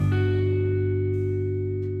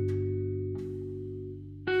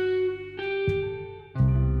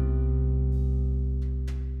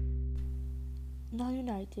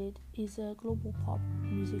is a global pop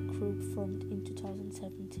music group formed in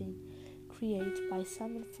 2017, created by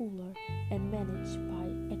Simon Fuller and managed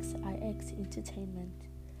by XIX Entertainment.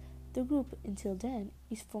 The group until then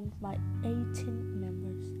is formed by 18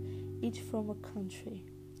 members, each from a country.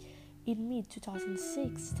 In mid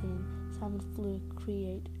 2016, Simon Fuller,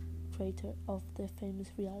 creator of the famous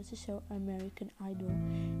reality show American Idol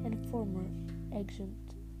and former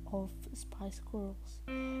agent of Spice Girls,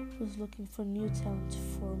 was looking for new talent to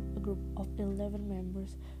form a group of 11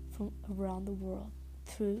 members from around the world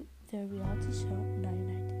through their reality show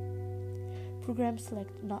 1990. Program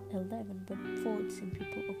selected not 11 but 14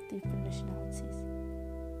 people of different nationalities.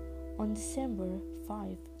 On December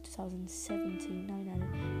 5, 2017,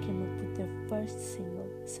 99 came up with their first single,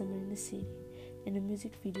 Summer in the City, and a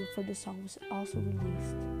music video for the song was also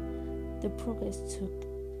released. The progress took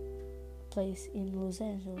place in Los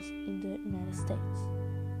Angeles in the United States.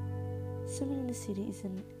 Summer in the City is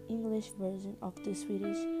an English version of the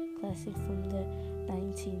Swedish classic from the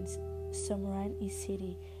 19th, Summer in the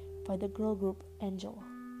City, by the girl group Angel.